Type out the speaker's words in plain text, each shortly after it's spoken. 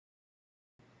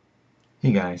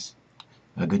Hey guys,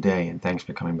 a good day and thanks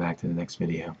for coming back to the next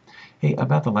video. Hey,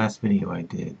 about the last video I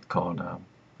did called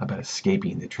about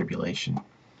escaping the tribulation.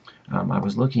 I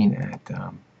was looking at,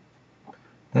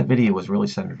 that video was really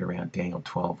centered around Daniel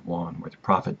 12:1, where the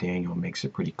prophet Daniel makes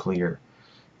it pretty clear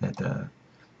that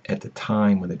at the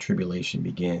time when the tribulation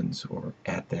begins, or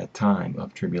at that time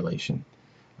of tribulation,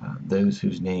 those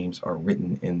whose names are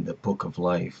written in the book of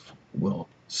life will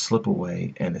slip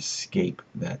away and escape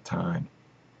that time.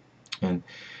 And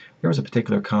there was a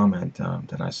particular comment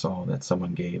that I saw that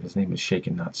someone gave. His name was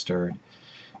Shaken Not Stirred.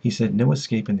 He said, "No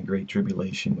escape in the Great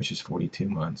Tribulation, which is 42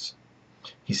 months."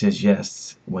 He says,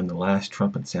 yes, when the last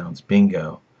trumpet sounds,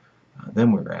 bingo,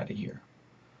 then we're out of here.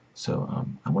 So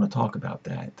I want to talk about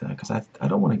that because I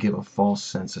don't want to give a false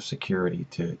sense of security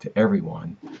to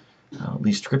everyone. At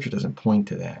least Scripture doesn't point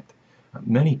to that.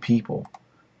 Many people,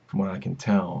 from what I can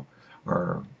tell,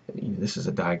 are, this is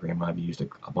a diagram I've used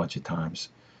a bunch of times.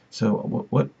 So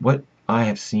what I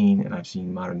have seen, and I've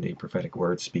seen modern day prophetic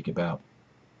words speak about,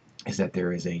 is that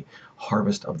there is a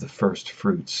harvest of the first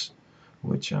fruits,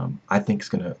 which I think is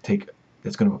going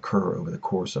to occur over the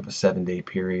course of a 7-day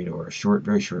period or a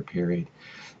very short period.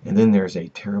 And then there's a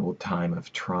terrible time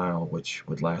of trial, which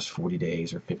would last 40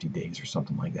 days or 50 days or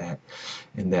something like that.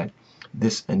 And that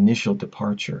this initial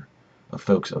departure of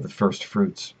folks of the first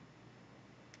fruits,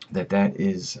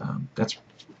 that's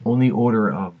on the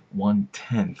order of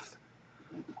 1/10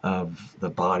 of the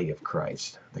body of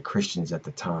Christ, the Christians at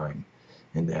the time,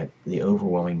 and that the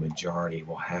overwhelming majority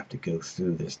will have to go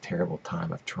through this terrible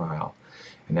time of trial.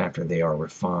 And after they are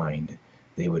refined,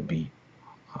 they would be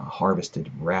harvested,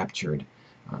 raptured.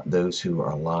 Those who are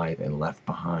alive and left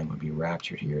behind would be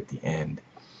raptured here at the end.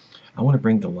 I want to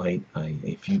bring to light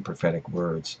a few prophetic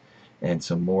words and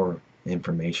some more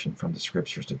information from the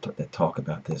scriptures that talk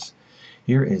about this.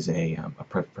 Here is a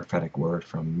prophetic word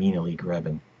from Mena Lee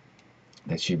Grebin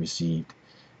that she received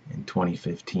in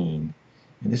 2015,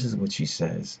 and this is what she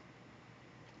says.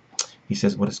 He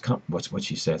says, what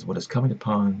she says, "What is coming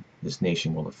upon this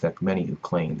nation will affect many who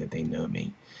claim that they know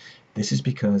me. This is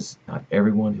because not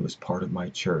everyone who is part of my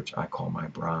church I call my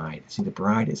bride." See, the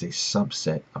bride is a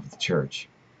subset of the church.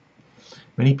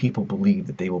 Many people believe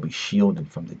that they will be shielded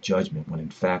from the judgment when in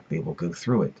fact they will go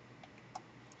through it.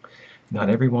 "Not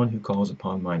everyone who calls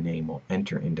upon my name will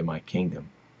enter into my kingdom,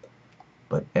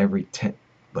 but every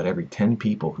 10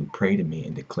 people who pray to me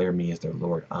and declare me as their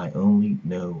Lord, I only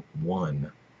know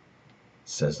one,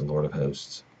 says the Lord of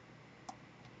hosts."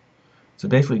 So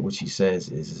basically what she says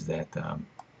is that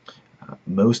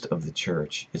most of the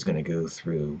church is going to go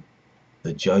through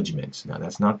the judgments. Now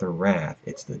that's not the wrath,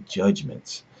 it's the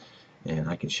judgments. And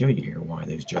I can show you here why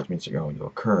those judgments are going to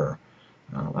occur.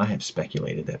 I have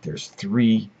speculated that there's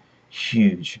 3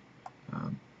 huge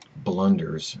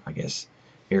blunders, I guess,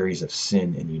 areas of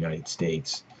sin in the United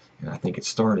States. And I think it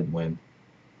started when,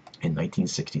 in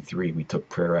 1963, we took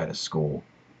prayer out of school.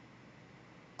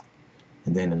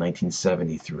 And then in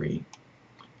 1973,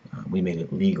 we made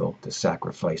it legal to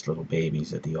sacrifice little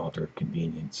babies at the altar of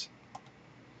convenience.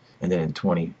 And then in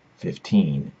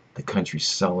 2015, the country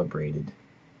celebrated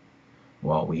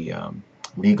while we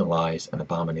legalized an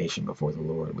abomination before the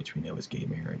Lord, which we know is gay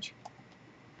marriage.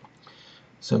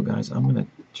 So guys, I'm going to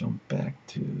jump back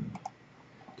to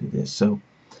this. So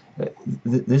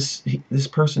this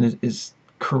person is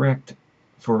correct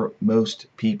for most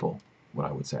people, what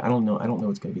I would say. I don't know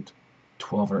it's going to be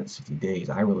 1260 days.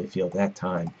 I really feel that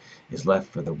time is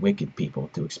left for the wicked people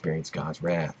to experience God's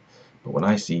wrath. But what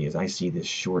I see this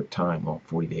short time, well,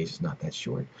 40 days is not that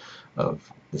short,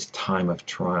 of this time of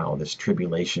trial, this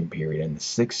tribulation period, and the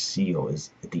 6th seal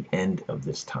is at the end of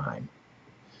this time.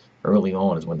 Early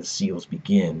on is when the seals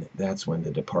begin. That's when the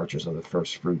departures of the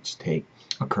first fruits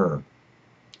occur.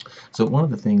 So one of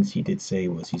the things he did say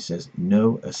was, he says,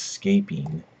 no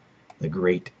escaping the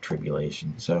Great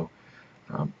Tribulation. So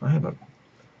I have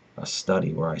a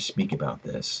study where I speak about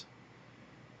this.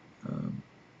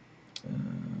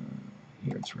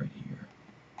 Here, it's right here.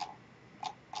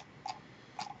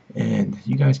 And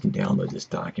you guys can download this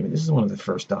document. This is one of the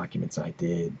first documents I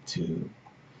did to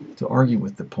argue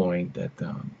with the point that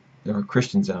there are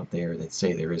Christians out there that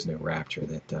say there is no rapture,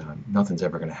 that nothing's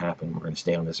ever going to happen. We're going to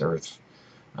stay on this earth.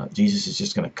 Jesus is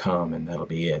just going to come and that'll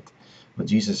be it. But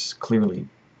Jesus clearly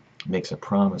makes a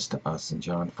promise to us in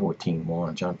John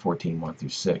 14:1 through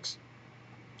 6,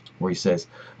 where he says,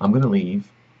 "I'm going to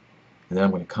leave, and then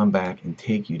I'm going to come back and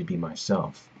take you to be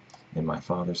myself in my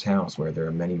Father's house, where there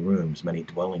are many rooms, many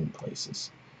dwelling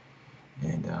places."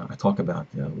 And I talk about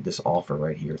this offer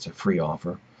right here. It's a free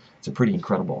offer. It's a pretty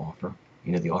incredible offer.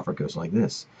 The offer goes like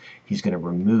this. He's going to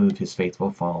remove his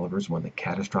faithful followers when the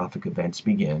catastrophic events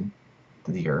begin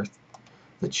to the earth.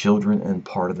 the children and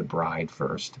part of the bride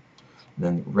first,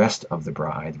 then the rest of the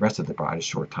bride. The rest of the bride a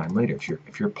short time later.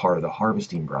 If you're part of the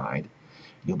harvesting bride,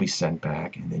 you'll be sent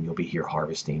back, and then you'll be here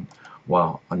harvesting,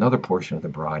 while another portion of the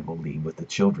bride will leave with the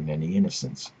children and the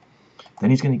innocents. Then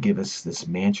he's going to give us this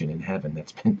mansion in heaven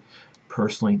that's been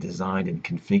personally designed and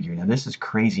configured. And this is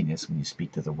craziness when you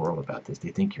speak to the world about this. They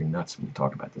think you're nuts when you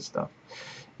talk about this stuff.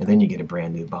 And then you get a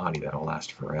brand new body that'll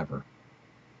last forever.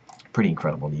 Pretty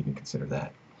incredible to even consider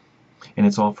that. And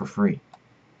it's all for free.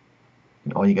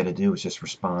 And all you got to do is just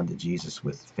respond to Jesus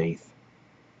with faith.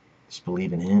 Just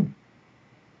believe in him,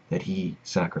 that he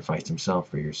sacrificed himself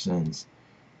for your sins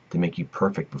to make you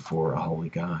perfect before a holy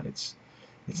God. It's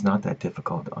not that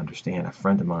difficult to understand. A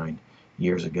friend of mine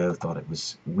years ago thought it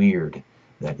was weird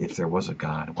that if there was a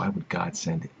God, why would God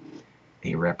send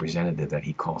a representative that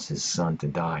he calls his son to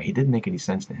die? It didn't make any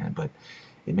sense to him, but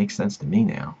it makes sense to me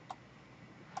now.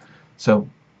 So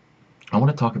I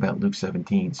want to talk about Luke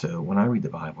 17. So when I read the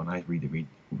Bible, when I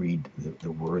read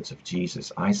the words of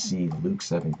Jesus, I see Luke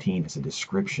 17 as a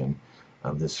description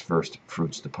of this first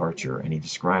fruits departure, and he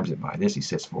describes it by this. He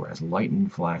says, "For as lightning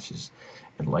flashes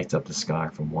and lights up the sky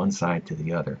from one side to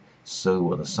the other, so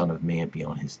will the Son of Man be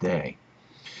on his day."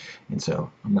 And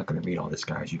so I'm not going to read all this,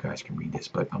 guys. You guys can read this,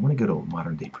 but I want to go to a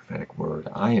modern day prophetic word.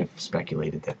 I have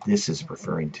speculated that this is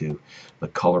referring to the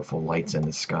colorful lights in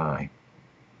the sky.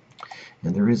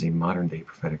 And there is a modern day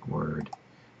prophetic word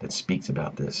that speaks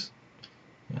about this.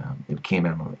 It came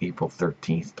out on April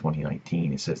 13th,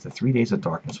 2019. It says, "The 3 days of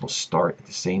darkness will start at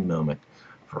the same moment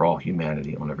for all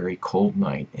humanity. On a very cold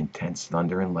night, intense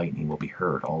thunder and lightning will be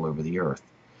heard all over the earth.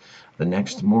 The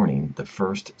next morning, the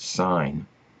first sign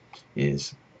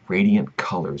is radiant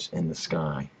colors in the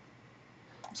sky."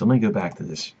 So let me go back to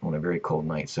this on a very cold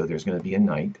night. So there's going to be a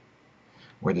night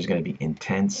where there's going to be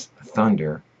intense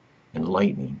thunder and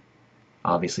lightning.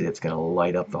 Obviously, that's going to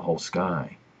light up the whole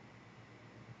sky.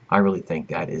 I really think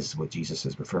that is what Jesus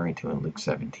is referring to in Luke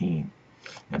 17.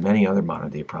 And many other modern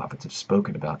day prophets have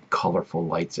spoken about colorful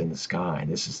lights in the sky,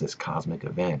 and this is this cosmic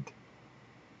event.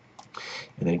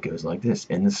 And then it goes like this: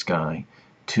 "In the sky,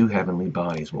 two heavenly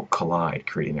bodies will collide,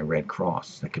 creating a red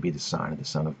cross. That could be the sign of the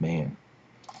Son of Man.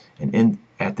 And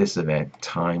at this event,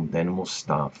 time then will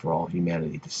stop for all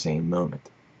humanity at the same moment,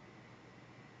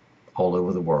 all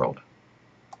over the world.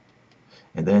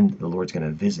 And then the Lord's going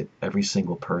to visit every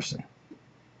single person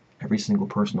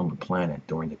on the planet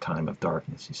during the time of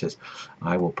darkness. He says,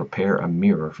 I will prepare a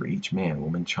mirror for each man,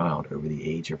 woman, child over the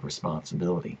age of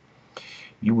responsibility.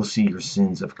 You will see your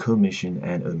sins of commission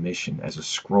and omission as a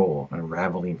scroll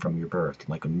unraveling from your birth,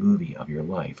 like a movie of your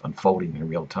life unfolding in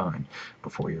real time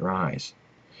before your eyes.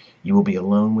 You will be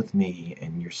alone with me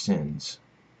and your sins.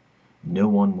 No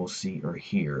one will see or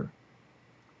hear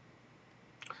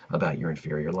about your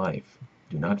inferior life.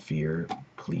 Do not fear,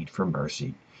 plead for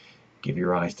mercy. Give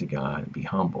your eyes to God and be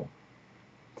humble.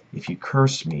 If you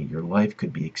curse me, your life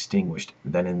could be extinguished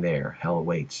then and there. Hell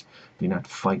awaits. Do not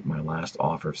fight my last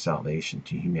offer of salvation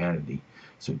to humanity,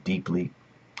 so deeply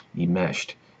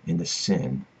enmeshed in the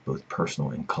sin, both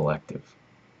personal and collective."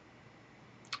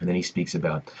 And then he speaks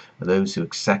about those who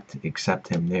accept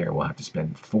him there will have to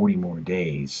spend 40 more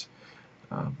days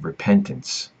of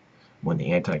repentance when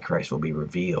the Antichrist will be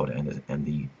revealed, and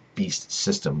the beast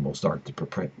system will start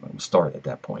at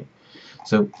that point.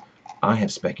 So I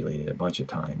have speculated a bunch of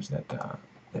times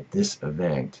that this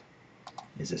event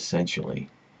is essentially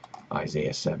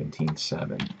Isaiah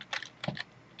 17:7.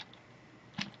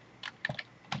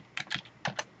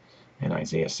 And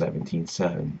Isaiah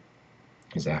 17:7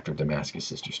 is after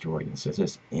Damascus is destroyed, and it says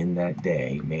this: "In that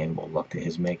day man will look to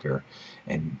his maker,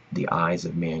 and the eyes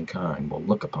of mankind will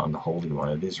look upon the Holy One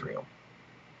of Israel."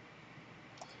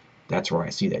 That's where I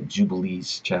see that.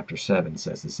 Jubilees chapter 7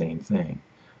 says the same thing.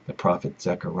 The prophet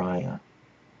Zechariah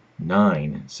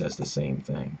 9 says the same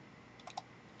thing.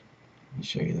 Let me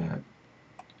show you that.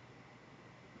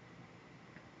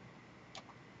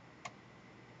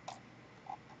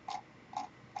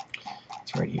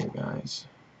 It's right here, guys.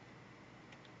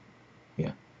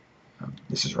 Yeah.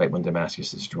 This is right when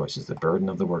Damascus is destroyed. It says, "The burden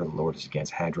of the word of the Lord is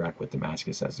against Hadrach, with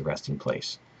Damascus as the resting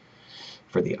place.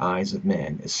 For the eyes of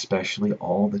men, especially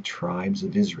all the tribes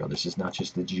of Israel," this is not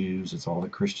just the Jews, it's all the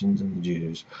Christians and the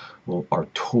Jews, are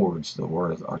towards the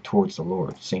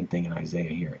Lord. Same thing in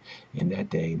Isaiah here. "In that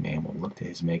day, man will look to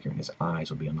his maker, and his eyes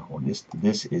will be on the Lord."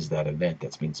 This is that event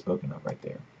that's being spoken of right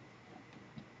there.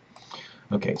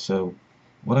 Okay, so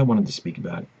what I wanted to speak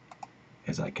about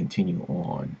as I continue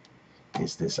on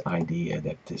is this idea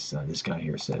that this guy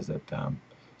here says that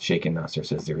Shaken Nasser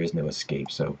says there is no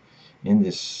escape. So in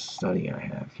this study I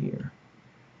have here,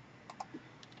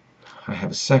 I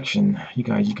have a section, you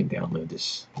guys, you can download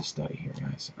this study here,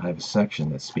 guys. I have a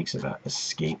section that speaks about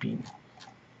escaping.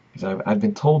 Because I've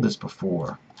been told this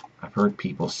before. I've heard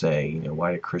people say, you know,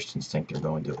 why do Christians think they're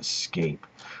going to escape?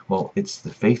 Well, it's the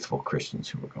faithful Christians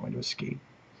who are going to escape,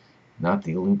 not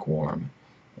the lukewarm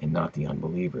and not the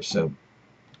unbelievers. So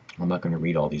I'm not going to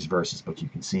read all these verses, but you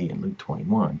can see in Luke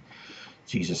 21,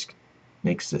 Jesus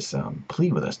makes this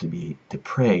plea with us to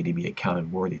pray, to be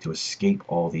accounted worthy, to escape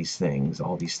all these things.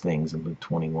 All these things in Luke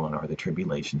 21 are the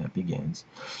tribulation that begins.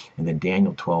 And then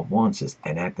Daniel 12:1 says,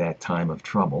 and at that time of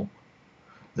trouble,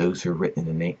 those who are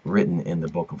written in the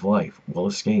book of life will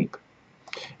escape.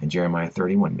 And Jeremiah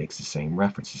 31 makes the same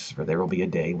references. For there will be a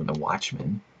day when the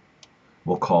watchman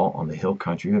will call on the hill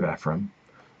country of Ephraim,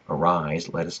 arise,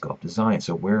 let us go up to Zion.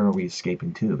 So where are we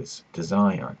escaping to? It's to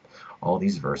Zion. All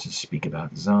these verses speak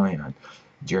about Zion.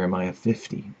 Jeremiah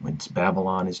 50, when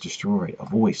Babylon is destroyed, a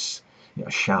voice, a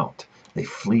shout. They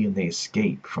flee and they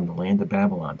escape from the land of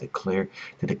Babylon to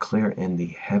declare in the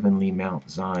heavenly Mount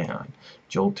Zion.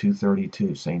 Joel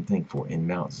 2:32, same thing. For in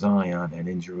Mount Zion and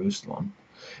in Jerusalem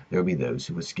there will be those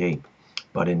who escape.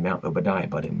 But in Mount Obadiah,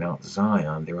 but in Mount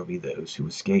Zion there will be those who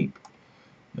escape.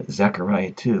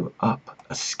 Zechariah 2, up,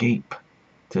 escape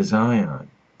to Zion.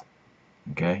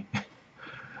 Okay?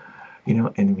 You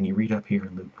know, and when you read up here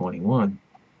in Luke 21,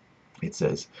 it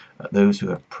says, those who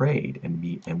have prayed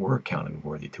and were accounted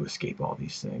worthy to escape all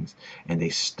these things, and they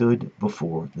stood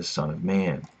before the Son of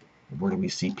Man. Where do we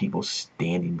see people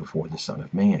standing before the Son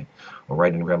of Man? Well,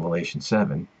 right in Revelation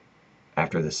 7,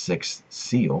 after the sixth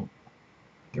seal,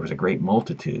 there was a great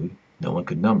multitude, no one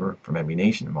could number, from every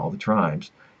nation, from all the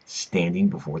tribes, standing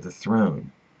before the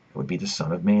throne. It would be the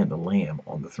Son of Man, the Lamb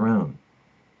on the throne.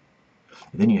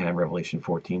 And then you have Revelation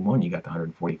 14:1, you got the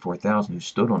 144,000 who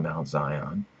stood on Mount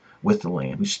Zion with the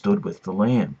Lamb, who stood with the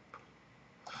Lamb.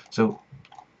 So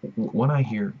when I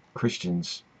hear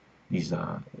Christians, these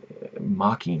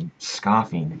mocking,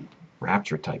 scoffing,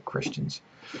 rapture-type Christians,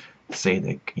 say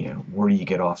that, you know, where do you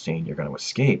get off saying you're going to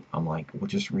escape? I'm like, well,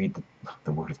 just read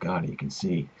the Word of God, and you can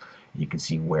see. You can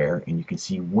see where, and you can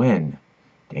see when.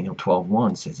 Daniel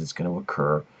 12:1 says it's going to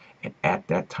occur at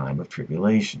that time of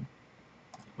tribulation,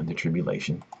 when the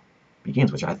tribulation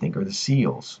begins, which I think are the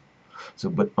seals. So,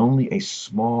 but only a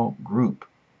small group,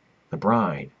 the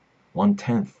bride,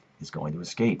 1/10, is going to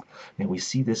escape. Now we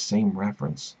see this same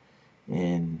reference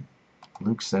in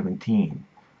Luke 17.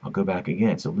 I'll go back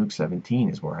again. So Luke 17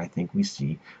 is where I think we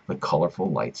see the colorful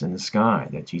lights in the sky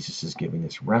that Jesus is giving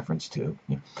this reference to.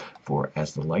 You know, for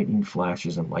as the lightning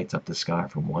flashes and lights up the sky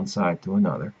from one side to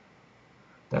another,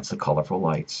 that's the colorful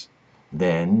lights.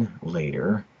 Then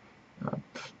later,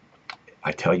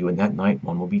 I tell you, in that night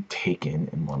one will be taken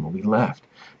and one will be left.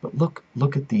 But look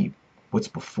at what's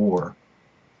before,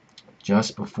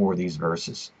 just before these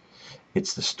verses.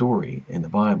 It's the story in the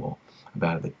Bible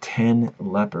about the 10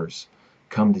 lepers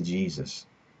come to Jesus,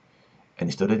 and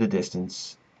they stood at a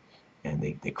distance, and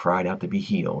they cried out to be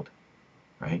healed,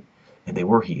 right? And they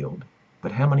were healed.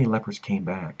 But how many lepers came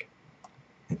back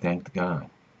and thanked God?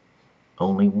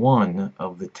 Only one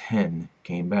of the 10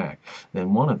 came back.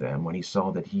 Then one of them, when he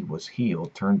saw that he was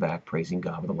healed, turned back, praising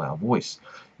God with a loud voice.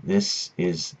 This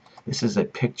is a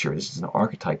picture, this is an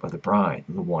archetype of the bride,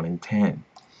 the 1 in 10.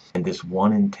 And this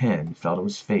 1 in 10 fell to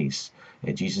his face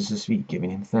at Jesus' feet, giving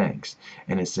him thanks.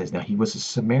 And it says, now he was a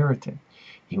Samaritan.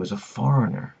 He was a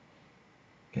foreigner.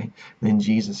 Okay. Then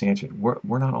Jesus answered,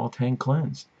 we're not all 10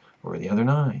 cleansed. Where are the other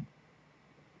 9?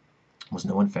 Was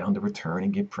no one found to return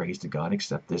and give praise to God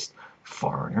except this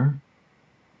foreigner?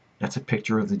 That's a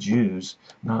picture of the Jews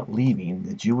not leaving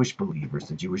the Jewish believers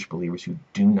who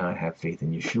do not have faith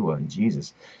in Yeshua and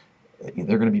Jesus.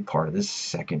 They're going to be part of this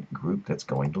second group that's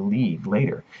going to leave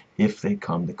later if they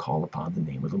come to call upon the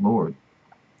name of the Lord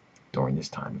during this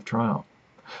time of trial.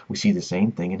 We see the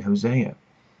same thing in Hosea.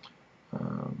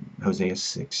 Hosea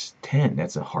 6:10.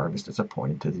 That's a harvest that's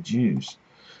appointed to the Jews.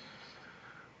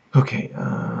 Okay,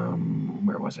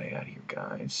 where was I at here,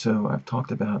 guys? So I've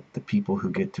talked about the people who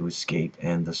get to escape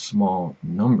and the small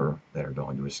number that are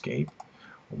going to escape.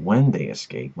 When they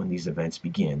escape, when these events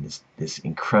begin, this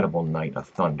incredible night of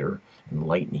thunder and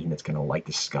lightning that's going to light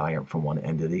the sky up from one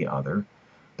end to the other,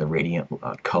 the radiant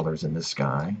colors in the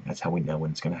sky, that's how we know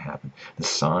when it's going to happen. The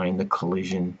sign, the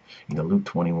collision, Luke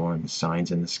 21, the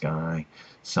signs in the sky,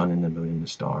 sun and the moon and the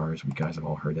stars. We guys have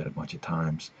all heard that a bunch of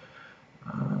times.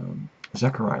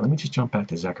 Zechariah, let me just jump back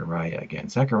to Zechariah again.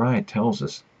 Zechariah tells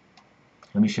us,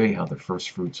 let me show you how the first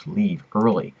fruits leave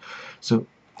early. So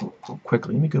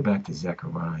quickly, let me go back to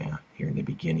Zechariah here in the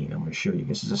beginning. I'm going to show you.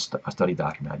 This is a study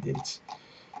document I did.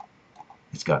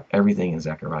 It's got everything in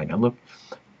Zechariah. Now look,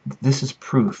 This is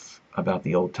proof about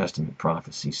the Old Testament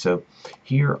prophecy. So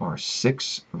here are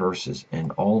 6 verses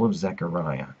in all of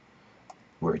Zechariah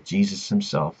where Jesus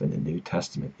himself in the New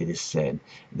Testament, it is said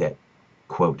that,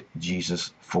 quote,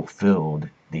 Jesus fulfilled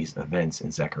these events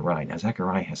in Zechariah. Now,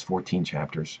 Zechariah has 14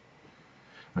 chapters.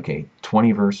 Okay,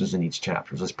 20 verses in each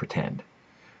chapter. Let's pretend.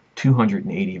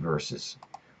 280 verses.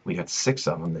 We got 6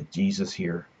 of them that Jesus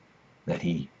here, that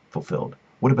he fulfilled.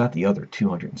 What about the other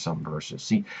 200 and some verses?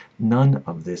 See, none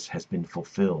of this has been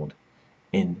fulfilled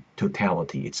in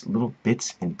totality. It's little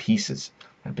bits and pieces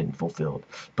have been fulfilled.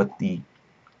 But the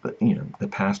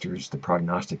pastors, the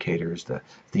prognosticators, the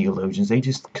theologians, they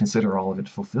just consider all of it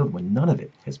fulfilled when none of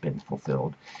it has been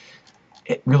fulfilled.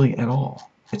 Really at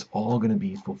all. It's all going to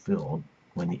be fulfilled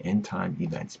when the end time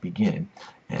events begin.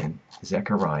 And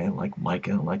Zechariah, like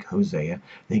Micah, like Hosea,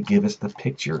 they give us the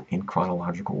picture in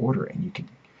chronological order. And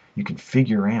you can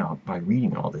figure out by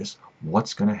reading all this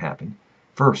what's going to happen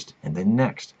first and then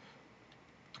next.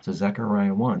 So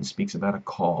Zechariah 1 speaks about a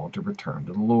call to return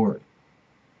to the Lord.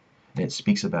 And it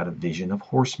speaks about a vision of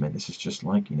horsemen. This is just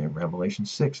like, Revelation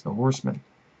 6, the horsemen.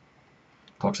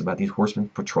 Talks about these horsemen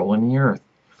patrolling the earth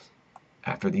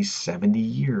after these 70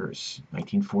 years,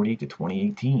 1948 to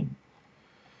 2018.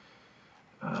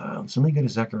 So let me go to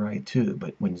Zechariah 2.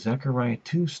 But when Zechariah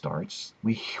 2 starts,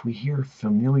 we hear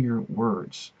familiar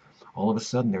words. All of a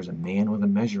sudden, there's a man with a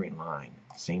measuring line.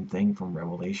 Same thing from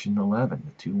Revelation 11,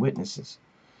 the 2 witnesses.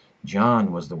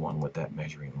 John was the one with that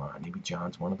measuring line. Maybe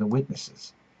John's one of the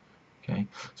witnesses. Okay,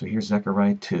 so here's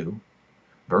Zechariah 2,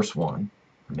 verse 1,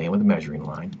 a man with a measuring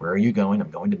line. Where are you going? I'm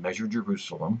going to measure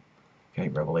Jerusalem. Okay,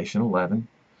 Revelation 11,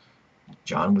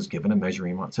 John was given a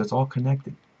measuring line. So it's all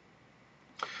connected.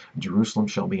 Jerusalem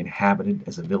shall be inhabited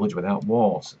as a village without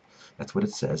walls. That's what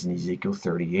it says in Ezekiel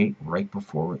 38, right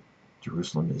before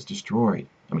Jerusalem is destroyed.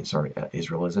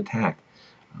 Israel is attacked.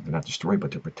 They're not destroyed, but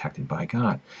they're protected by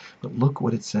God. But look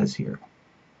what it says here.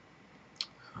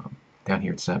 Down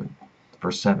here at 7,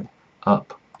 verse 7.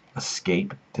 Up,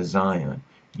 escape to Zion,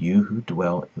 you who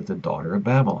dwell with the daughter of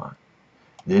Babylon.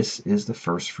 This is the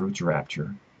first fruits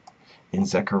rapture in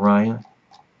Zechariah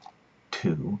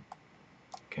 2.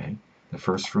 Okay, the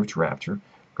first fruits rapture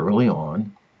early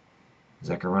on,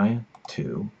 Zechariah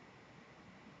 2.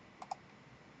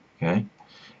 Okay,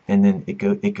 and then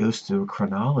it goes through a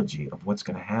chronology of what's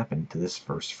going to happen to this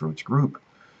first fruits group.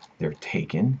 They're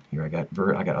taken. Here I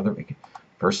got other.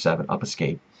 Verse 7, up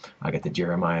escape. I got the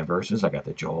Jeremiah verses. I got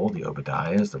the Joel, the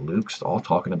Obadiahs, the Lukes, all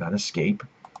talking about escape.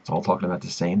 It's all talking about the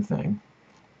same thing.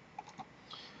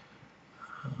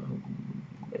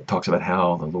 It talks about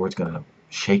how the Lord's going to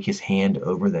shake his hand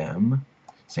over them.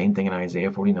 Same thing in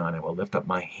Isaiah 49. I will lift up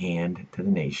my hand to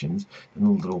the nations. Then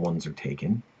the little ones are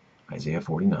taken. Isaiah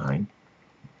 49.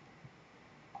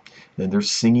 Then they're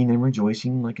singing and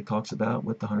rejoicing like it talks about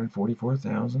with the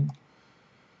 144,000.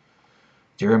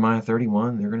 Jeremiah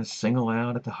 31, they're going to sing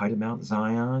aloud at the height of Mount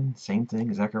Zion. Same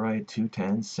thing, Zechariah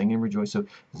 2:10, sing and rejoice. So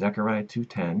Zechariah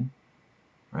 2:10,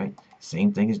 right?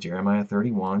 Same thing as Jeremiah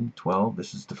 31:12.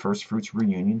 This is the first fruits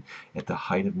reunion at the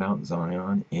height of Mount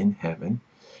Zion in heaven.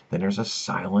 Then there's a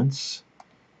silence,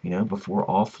 before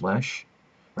all flesh.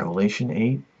 Revelation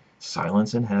 8,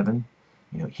 silence in heaven.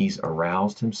 He's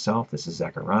aroused himself. This is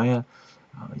Zechariah.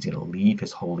 He's going to leave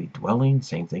his holy dwelling.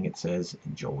 Same thing it says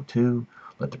in Joel 2.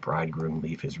 Let the bridegroom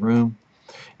leave his room.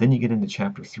 Then you get into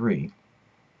chapter 3,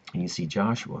 and you see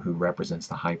Joshua, who represents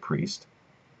the high priest.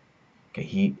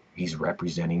 Okay, he's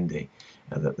representing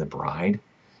the bride,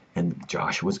 and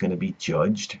Joshua's going to be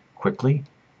judged quickly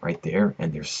right there,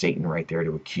 and there's Satan right there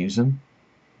to accuse him.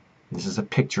 This is a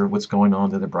picture of what's going on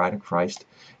to the bride of Christ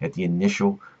at the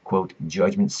initial, quote,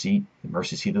 judgment seat, the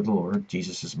mercy seat of the Lord,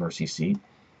 Jesus' mercy seat.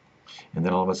 And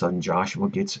then all of a sudden Joshua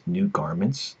gets new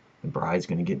garments. The bride's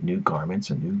going to get new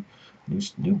garments, a new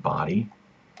body.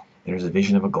 There's a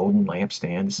vision of a golden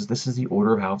lampstand. This is the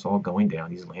order of how it's all going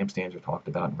down. These lampstands are talked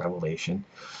about in Revelation.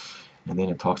 And then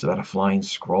it talks about a flying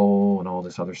scroll and all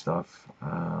this other stuff.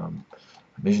 A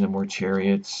vision of more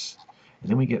chariots. And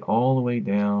then we get all the way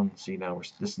down. See, now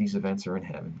these events are in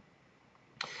heaven.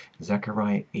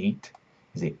 Zechariah 8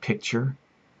 is a picture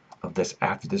of this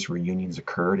after this reunion's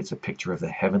occurred. It's a picture of the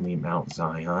heavenly Mount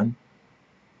Zion.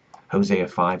 Hosea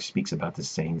 5 speaks about the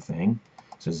same thing.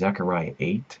 So Zechariah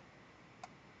 8,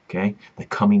 okay, the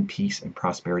coming peace and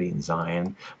prosperity in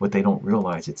Zion. What they don't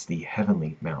realize, it's the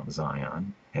heavenly Mount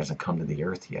Zion. It hasn't come to the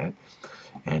earth yet.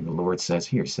 And the Lord says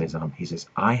here, he says,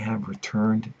 I have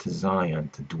returned to Zion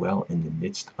to dwell in the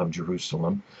midst of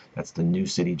Jerusalem. That's the new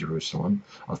city, Jerusalem,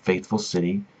 a faithful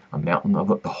city, a mountain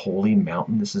of the holy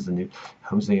mountain. This is the new.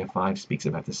 Hosea 5 speaks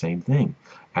about the same thing.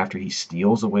 After he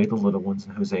steals away the little ones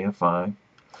in Hosea 5,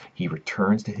 He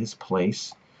returns to his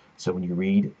place. So when you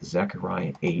read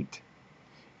Zechariah 8,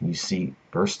 and you see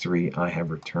verse 3, I have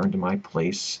returned to my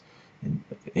place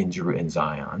in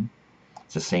Zion.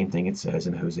 It's the same thing it says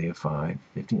in Hosea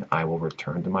 5:15. I will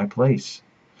return to my place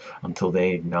until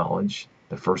they acknowledge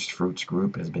the first fruits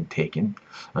group has been taken,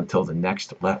 until the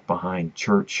next left behind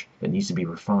church that needs to be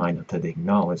refined, until they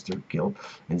acknowledge their guilt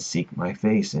and seek my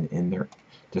face. And in their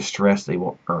distress, they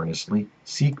will earnestly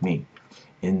seek me.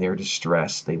 In their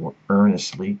distress, they will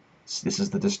earnestly, this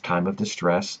is the time of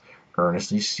distress,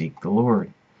 earnestly seek the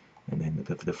Lord. And then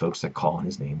the folks that call on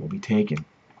his name will be taken.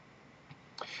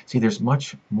 See, there's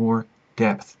much more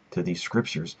depth to these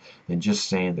scriptures than just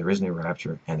saying there is no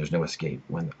rapture and there's no escape,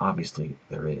 when obviously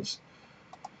there is.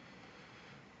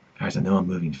 Guys, I know I'm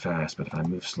moving fast, but if I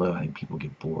move slow, I think people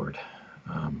get bored.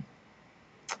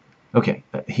 Okay,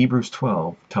 Hebrews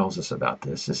 12 tells us about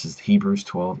this. Hebrews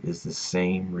 12 is the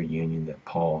same reunion that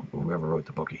Paul, whoever wrote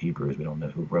the book of Hebrews, we don't know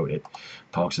who wrote it,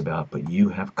 talks about. But you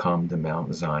have come to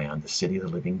Mount Zion, the city of the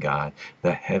living God,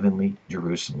 the heavenly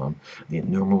Jerusalem, the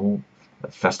innumerable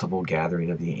festival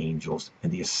gathering of the angels,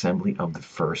 and the assembly of the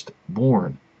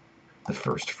firstborn, the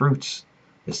first fruits.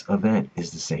 This event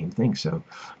is the same thing. So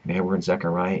now we're in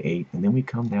Zechariah 8, and then we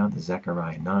come down to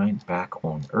Zechariah 9, back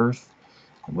on earth.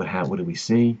 And what do we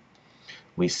see?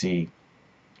 We see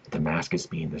Damascus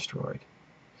being destroyed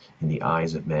in the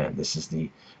eyes of men. This is the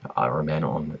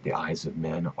eyes of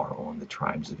men are on the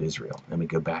tribes of Israel. And we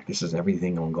go back. This is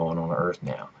everything going on earth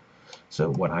now.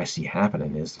 So what I see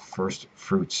happening is the first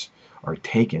fruits are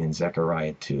taken in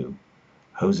Zechariah 2,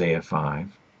 Hosea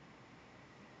 5,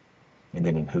 and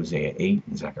then in Hosea 8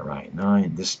 and Zechariah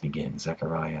 9, this begins.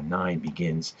 Zechariah 9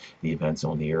 begins the events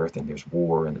on the earth, and there's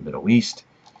war in the Middle East.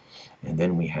 And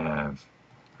then we have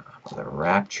the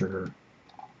rapture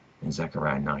in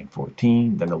Zechariah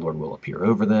 9:14. Then the Lord will appear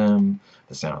over them,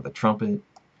 the sound of the trumpet,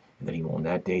 and then on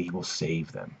that day he will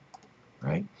save them,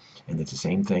 right? And it's the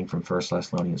same thing from 1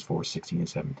 Thessalonians 4:16 and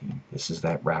 17. This is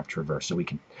that rapture verse. So we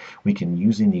can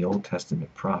using the Old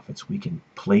Testament prophets, we can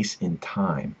place in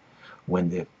time when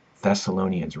the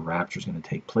Thessalonians rapture is going to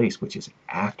take place, which is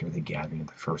after the gathering of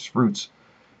the first fruits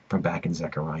from back in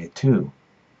Zechariah 2. And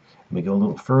we go a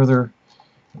little further,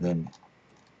 then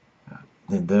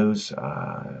there's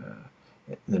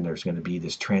going to be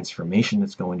this transformation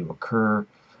that's going to occur.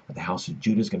 The house of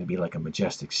Judah is going to be like a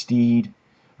majestic steed.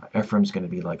 Ephraim's going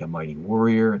to be like a mighty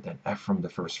warrior. Then Ephraim, the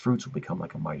first fruits, will become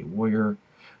like a mighty warrior.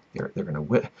 They're going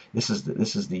to this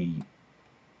is the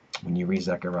when you read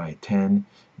Zechariah 10,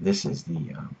 this is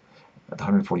the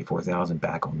 144,000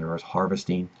 back on the earth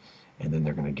harvesting, and then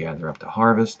they're going to gather up to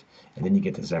harvest. And then you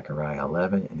get to Zechariah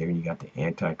 11, and then you got the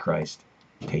Antichrist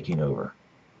taking over.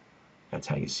 That's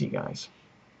how you see, guys.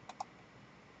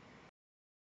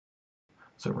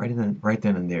 So right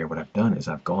then and there, what I've done is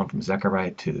I've gone from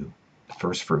Zechariah 2, the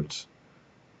first fruits,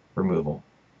 removal.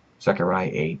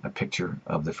 Zechariah 8, a picture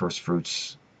of the first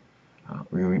fruits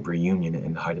reunion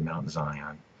in the height of Mount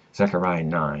Zion. Zechariah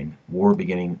 9, war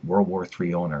beginning, World War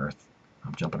III on earth.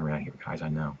 I'm jumping around here, guys, I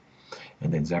know.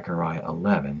 And then Zechariah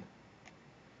 11,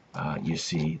 you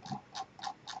see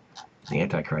the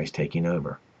Antichrist taking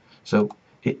over. So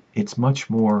it's much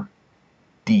more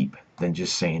deep than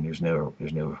just saying there's no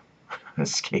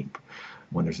escape,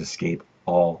 when there's escape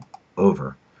all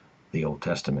over the Old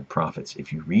Testament prophets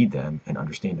if you read them and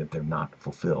understand that they're not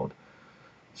fulfilled.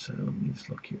 So let me just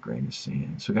look here, grain of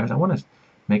sand. So guys, I want to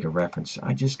make a reference.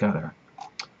 I just got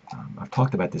I've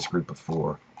talked about this group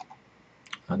before.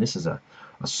 This is a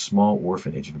small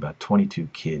orphanage of about 22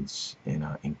 kids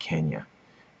in Kenya,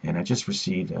 and I just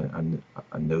received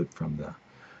a note from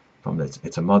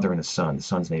it's a mother and a son. The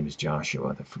son's name is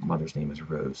Joshua. The mother's name is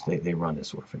Rose. They run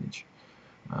this orphanage.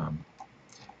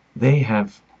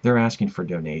 They're asking for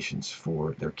donations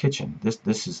for their kitchen.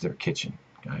 This is their kitchen,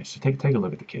 guys. So take a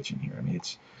look at the kitchen here. I mean,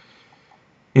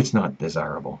 it's not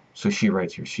desirable. So she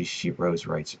writes here. Rose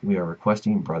writes, we are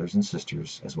requesting brothers and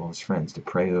sisters as well as friends to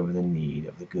pray over the need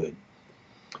of the good,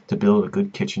 to build a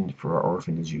good kitchen for our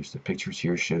orphanage use. The pictures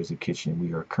here shows the kitchen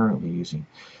we are currently using.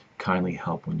 Kindly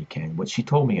help when you can. What she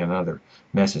told me in another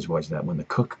message was that when the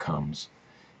cook comes,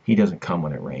 he doesn't come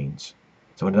when it rains.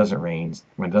 So when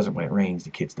it rains, the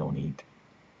kids don't eat.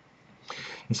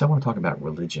 And so I want to talk about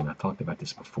religion. I talked about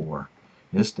this before.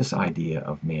 This idea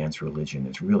of man's religion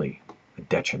is really a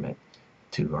detriment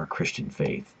to our Christian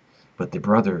faith. But the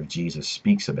brother of Jesus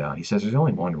speaks about, he says there's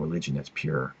only one religion that's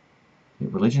pure. The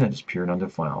religion that is pure and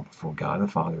undefiled before God the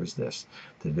Father is this,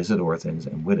 to visit orphans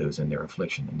and widows in their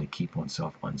affliction and to keep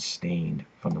oneself unstained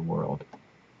from the world.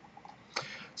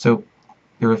 So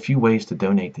there are a few ways to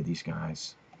donate to these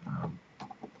guys.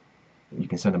 You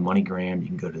can send a MoneyGram. You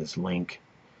can go to this link.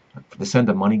 To send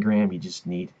a MoneyGram, you just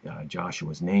need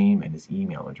Joshua's name and his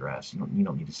email address. You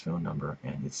don't need his phone number,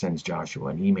 and it sends Joshua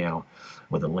an email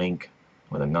with a link,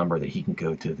 with a number that he can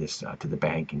go to to the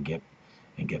bank and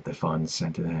get the funds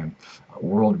sent to them.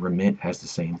 World Remit has the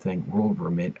same thing. World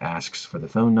Remit asks for the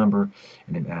phone number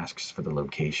and then asks for the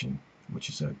location, which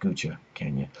is Gucha,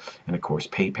 Kenya. And of course,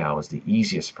 PayPal is the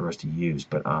easiest for us to use,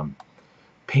 but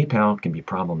PayPal can be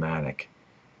problematic.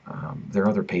 Their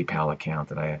other PayPal account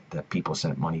that people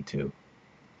sent money to,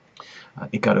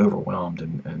 it got overwhelmed,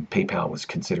 and PayPal was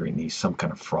considering these some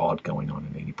kind of fraud going on,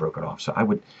 and he broke it off. So I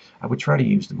would try to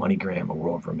use the MoneyGram or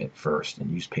World Remit first,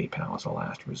 and use PayPal as a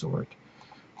last resort.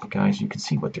 But guys, you can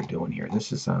see what they're doing here.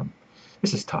 This is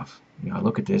tough. I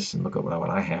look at this and look at what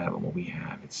I have and what we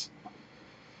have.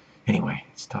 Anyway,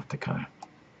 it's tough to kind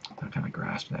of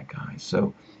grasp that, guys.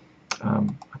 So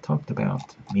I talked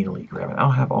about Mena Lee Grebin.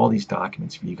 I'll have all these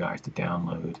documents for you guys to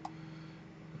download.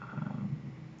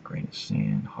 Grain of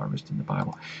sand, harvest in the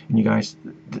Bible. And you guys,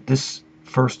 this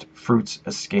first fruits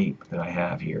escape that I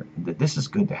have here, this is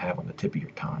good to have on the tip of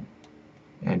your tongue.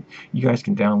 And you guys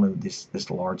can download this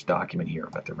large document here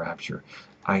about the rapture.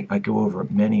 I go over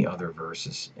many other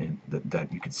verses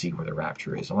that you can see where the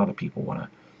rapture is. A lot of people want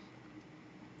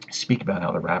to speak about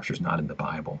how the rapture is not in the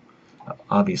Bible.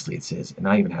 Obviously it says, and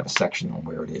I even have a section on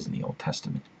where it is in the Old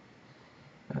Testament.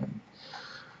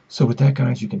 So with that,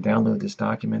 guys, you can download these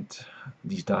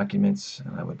documents,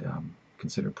 and I would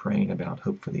consider praying about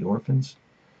hope for the orphans.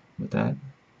 With that,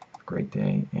 have a great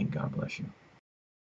day, and God bless you.